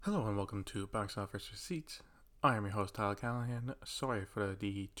Hello and welcome to Box Office Receipts. I am your host Tyler Callahan. Sorry for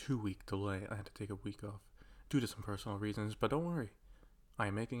the 2 week delay. I had to take a week off due to some personal reasons, but don't worry, I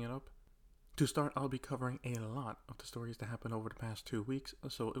am making it up. To start, I'll be covering a lot of the stories that happened over the past 2 weeks,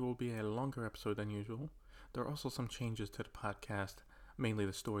 so it will be a longer episode than usual. There are also some changes to the podcast. Mainly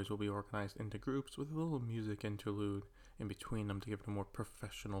the stories will be organized into groups with a little music interlude in between them to give it a more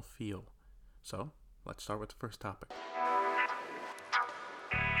professional feel. So, let's start with the first topic.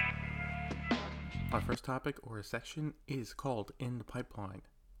 Our first topic or section is called In the Pipeline,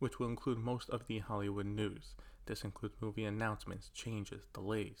 which will include most of the Hollywood news. This includes movie announcements, changes,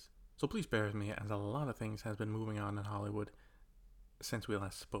 delays. So please bear with me as a lot of things has been moving on in Hollywood since we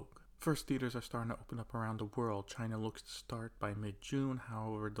last spoke. First, theaters are starting to open up around the world. China looks to start by mid-June,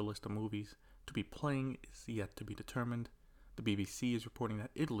 however, the list of movies to be playing is yet to be determined. The BBC is reporting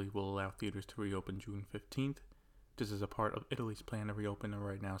that Italy will allow theaters to reopen June 15th. This is a part of Italy's plan to reopen, and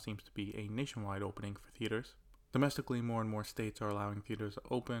right now seems to be a nationwide opening for theaters. Domestically, more and more states are allowing theaters to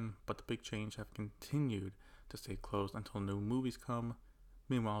open, but the big chains have continued to stay closed until new movies come.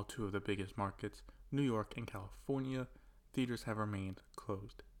 Meanwhile, two of the biggest markets, New York and California, theaters have remained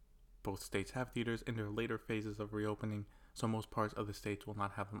closed. Both states have theaters in their later phases of reopening, so most parts of the states will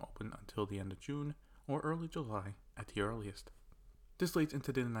not have them open until the end of June or early July at the earliest. This leads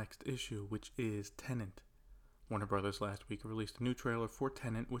into the next issue, which is Tenet. Warner Brothers last week released a new trailer for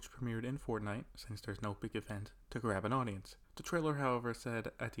Tenet, which premiered in Fortnite, since there's no big event, to grab an audience. The trailer, however,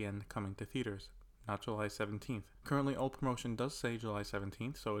 said at the end coming to theaters, not July 17th. Currently, all promotion does say July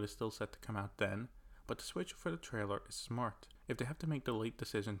 17th, so it is still set to come out then, but the switch for the trailer is smart. If they have to make the late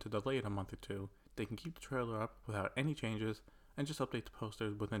decision to delay it a month or two, they can keep the trailer up without any changes and just update the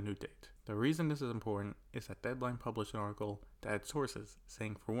posters with a new date. The reason this is important is that Deadline published an article that had sources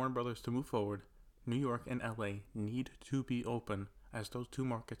saying for Warner Brothers to move forward, New York and LA need to be open, as those two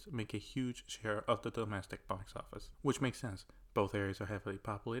markets make a huge share of the domestic box office. Which makes sense. Both areas are heavily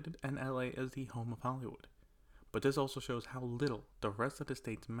populated, and LA is the home of Hollywood. But this also shows how little the rest of the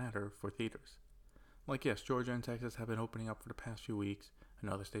states matter for theaters. Like yes, Georgia and Texas have been opening up for the past few weeks, and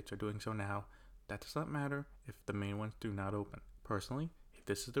other states are doing so now. That does not matter if the main ones do not open. Personally, if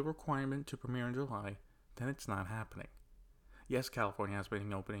this is the requirement to premiere in July, then it's not happening. Yes, California has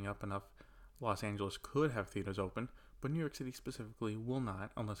been opening up enough. Los Angeles could have theaters open, but New York City specifically will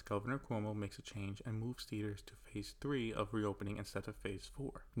not unless Governor Cuomo makes a change and moves theaters to phase 3 of reopening instead of phase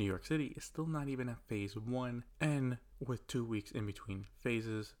 4. New York City is still not even at phase 1, and with 2 weeks in between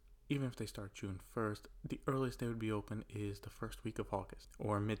phases, even if they start June 1st, the earliest they would be open is the first week of August,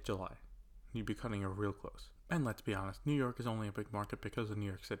 or mid-July. You'd be cutting it real close. And let's be honest, New York is only a big market because of New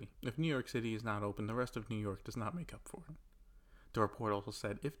York City. If New York City is not open, the rest of New York does not make up for it. The report also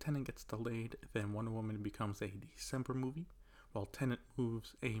said if Tenet gets delayed, then Wonder Woman becomes a December movie, while Tenet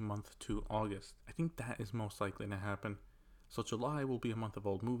moves a month to August. I think that is most likely to happen. So July will be a month of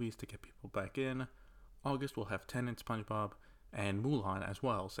old movies to get people back in. August will have Tenet, SpongeBob, and Mulan as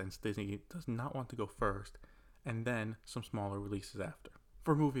well, since Disney does not want to go first, and then some smaller releases after.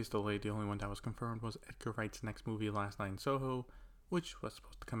 For movies delayed, the only one that was confirmed was Edgar Wright's next movie, Last Night in Soho, which was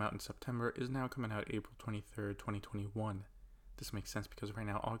supposed to come out in September, is now coming out April 23rd, 2021. This makes sense because right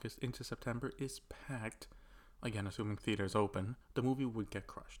now August into September is packed. Again, assuming theaters open, the movie would get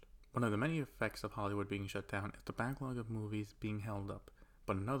crushed. One of the many effects of Hollywood being shut down is the backlog of movies being held up,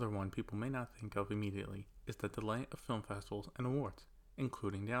 but another one people may not think of immediately is the delay of film festivals and awards,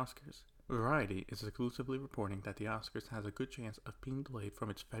 including the Oscars. Variety is exclusively reporting that the Oscars has a good chance of being delayed from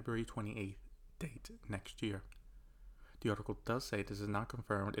its February 28th date next year. The article does say this is not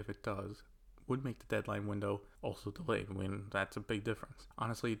confirmed. If it does, would make the deadline window also delayed, when that's a big difference.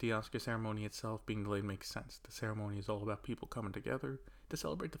 Honestly, the Oscar ceremony itself being delayed makes sense. The ceremony is all about people coming together to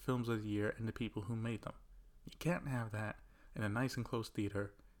celebrate the films of the year and the people who made them. You can't have that in a nice and close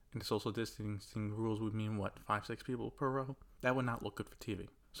theater, and the social distancing rules would mean 5-6 people per row? That would not look good for TV.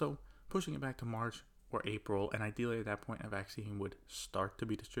 So, pushing it back to March or April, and ideally at that point a vaccine would start to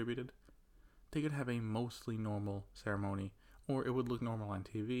be distributed, they could have a mostly normal ceremony, or it would look normal on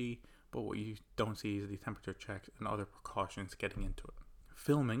TV, but what you don't see is the temperature checks and other precautions getting into it.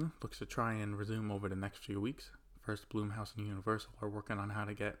 Filming looks to try and resume over the next few weeks. First, Blumhouse and Universal are working on how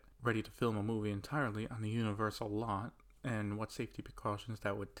to get ready to film a movie entirely on the Universal lot and what safety precautions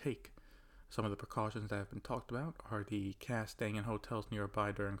that would take. Some of the precautions that have been talked about are the cast staying in hotels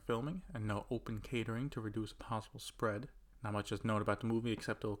nearby during filming and no open catering to reduce a possible spread. Not much is known about the movie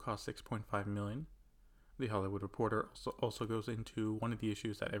except it will cost $6.5 million. The Hollywood Reporter also goes into one of the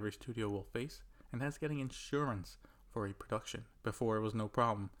issues that every studio will face, and that's getting insurance for a production. Before it was no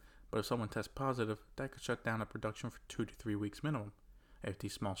problem, but if someone tests positive, that could shut down a production for 2 to 3 weeks minimum. If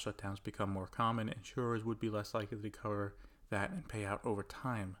these small shutdowns become more common, insurers would be less likely to cover that and pay out over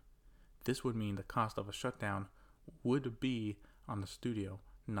time. This would mean the cost of a shutdown would be on the studio,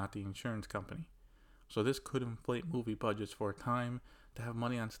 not the insurance company. So this could inflate movie budgets for a time to have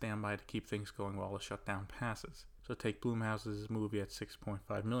money on standby to keep things going while the shutdown passes. So take Blumhouse's movie at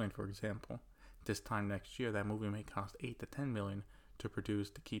 $6.5 million, for example. This time next year, that movie may cost $8 to $10 million to produce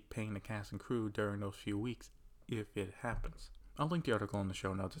to keep paying the cast and crew during those few weeks, if it happens. I'll link the article in the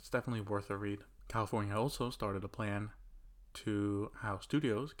show notes. It's definitely worth a read. California also started a plan to how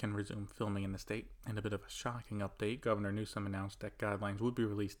studios can resume filming in the state. In a bit of a shocking update, Governor Newsom announced that guidelines would be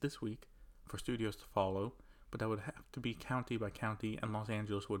released this week for studios to follow, but that would have to be county by county, and Los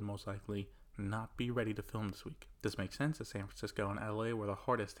Angeles would most likely not be ready to film this week. This makes sense as San Francisco and LA were the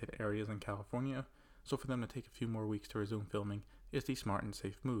hardest hit areas in California, so for them to take a few more weeks to resume filming is the smart and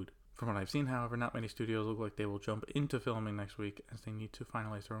safe move. From what I've seen, however, not many studios look like they will jump into filming next week, as they need to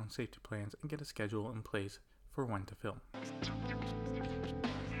finalize their own safety plans and get a schedule in place for when to film.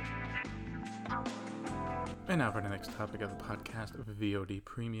 And now for the next topic of the podcast, VOD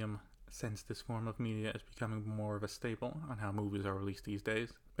Premium. Since this form of media is becoming more of a staple on how movies are released these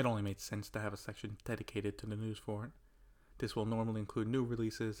days, it only made sense to have a section dedicated to the news for it. This will normally include new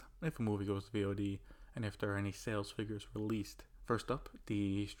releases, if a movie goes to VOD, and if there are any sales figures released. First up,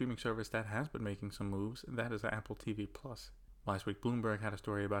 the streaming service that has been making some moves, that is Apple TV+. Last week, Bloomberg had a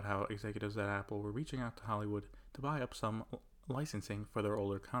story about how executives at Apple were reaching out to Hollywood to buy up some licensing for their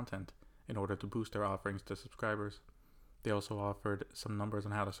older content in order to boost their offerings to subscribers. They also offered some numbers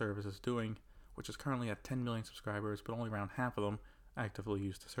on how the service is doing, which is currently at 10 million subscribers, but only around half of them actively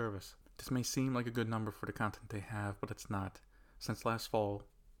use the service. This may seem like a good number for the content they have, but it's not. Since last fall,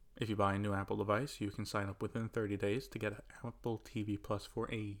 if you buy a new Apple device, you can sign up within 30 days to get Apple TV Plus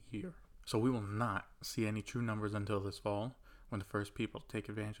for a year. So we will not see any true numbers until this fall, when the first people to take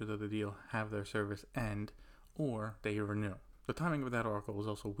advantage of the deal have their service end, or they renew. The timing of that article was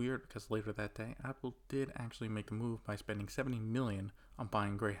also weird because later that day, Apple did actually make a move by spending $70 million on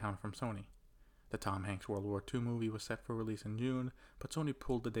buying Greyhound from Sony. The Tom Hanks World War II movie was set for release in June, but Sony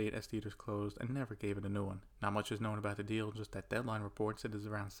pulled the date as theaters closed and never gave it a new one. Not much is known about the deal, just that Deadline reports it is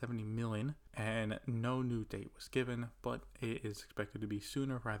around $70 million, and no new date was given, but it is expected to be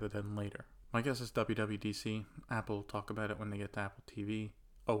sooner rather than later. My guess is WWDC. Apple will talk about it when they get to Apple TV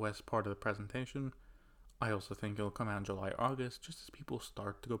OS part of the presentation. I also think it'll come out in July, August, just as people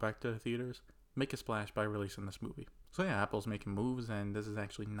start to go back to the theaters, make a splash by releasing this movie. So yeah, Apple's making moves, and this is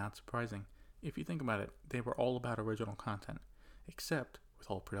actually not surprising. If you think about it, they were all about original content, except with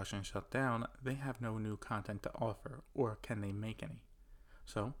all production shut down, they have no new content to offer, or can they make any?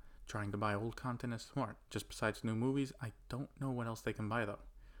 So, trying to buy old content is smart. Just besides new movies, I don't know what else they can buy though.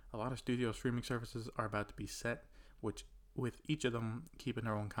 A lot of studio streaming services are about to be set, which with each of them keeping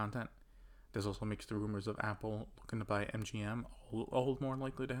their own content. There's also mixed rumors of Apple looking to buy MGM, all more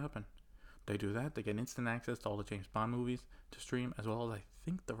likely to happen. They do that, they get instant access to all the James Bond movies to stream, as well as I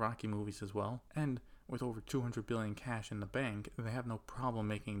think the Rocky movies as well. And with over $200 billion cash in the bank, they have no problem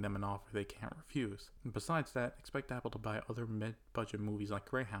making them an offer they can't refuse. And besides that, expect Apple to buy other mid-budget movies like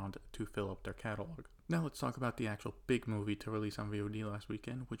Greyhound to fill up their catalog. Now let's talk about the actual big movie to release on VOD last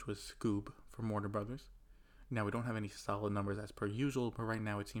weekend, which was Scoob from Warner Brothers. Now, we don't have any solid numbers as per usual, but right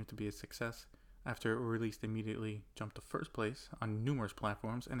now it seems to be a success. After it released, immediately jumped to first place on numerous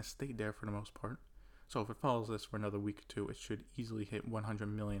platforms and has stayed there for the most part. So if it follows this for another week or two, it should easily hit 100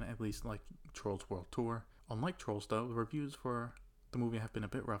 million, at least like Trolls World Tour. Unlike Trolls though, the reviews for the movie have been a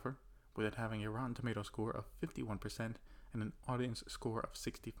bit rougher, with it having a Rotten Tomato score of 51% and an audience score of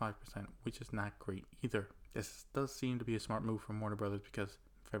 65%, which is not great either. This does seem to be a smart move from Warner Brothers because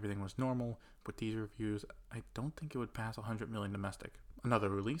if everything was normal with these reviews, I don't think it would pass 100 million domestic. Another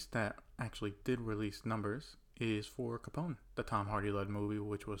release that actually did release numbers is for Capone, the Tom Hardy-led movie,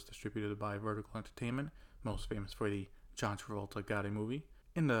 which was distributed by Vertical Entertainment, most famous for the John Travolta Gotti movie.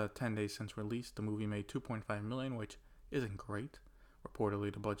 In the 10 days since release, the movie made 2.5 million, which isn't great.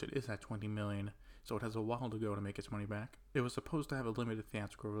 Reportedly, the budget is at 20 million, so it has a while to go to make its money back. It was supposed to have a limited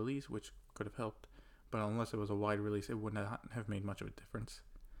theatrical release, which could have helped, but unless it was a wide release, it would not have made much of a difference.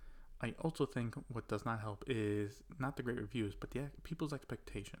 I also think what does not help is not the great reviews, but the people's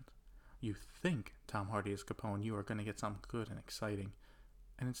expectations. You think Tom Hardy is Capone, you are going to get something good and exciting,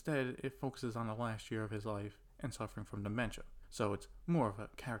 and instead it focuses on the last year of his life and suffering from dementia. So it's more of a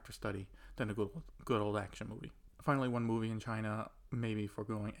character study than a good old action movie. Finally, one movie in China may be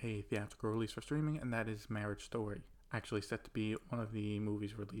foregoing a theatrical release for streaming, and that is Marriage Story. Actually set to be one of the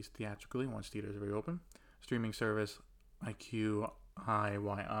movies released theatrically once theaters reopen. Streaming service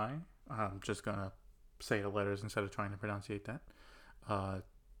IQIYI. I'm just gonna say the letters instead of trying to pronunciate that.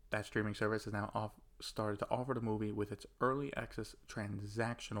 That streaming service has now started to offer the movie with its early access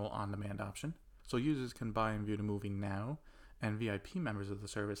transactional on-demand option. So users can buy and view the movie now, and VIP members of the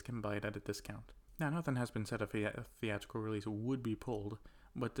service can buy it at a discount. Now, nothing has been said if a theatrical release would be pulled,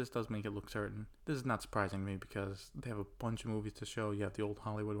 but this does make it look certain. This is not surprising to me because they have a bunch of movies to show. You have the old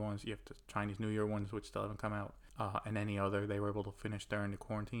Hollywood ones, you have the Chinese New Year ones, which still haven't come out, and any other they were able to finish during the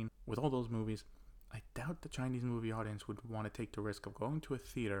quarantine. With all those movies, I doubt the Chinese movie audience would want to take the risk of going to a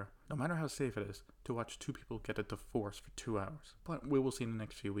theater, no matter how safe it is, to watch two people get a divorce for 2 hours. But we will see in the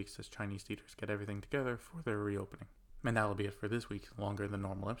next few weeks as Chinese theaters get everything together for their reopening. And that'll be it for this week's longer than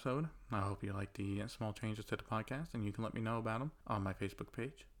normal episode. I hope you like the small changes to the podcast, and you can let me know about them on my Facebook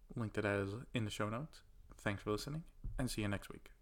page. Link to that is in the show notes. Thanks for listening, and see you next week.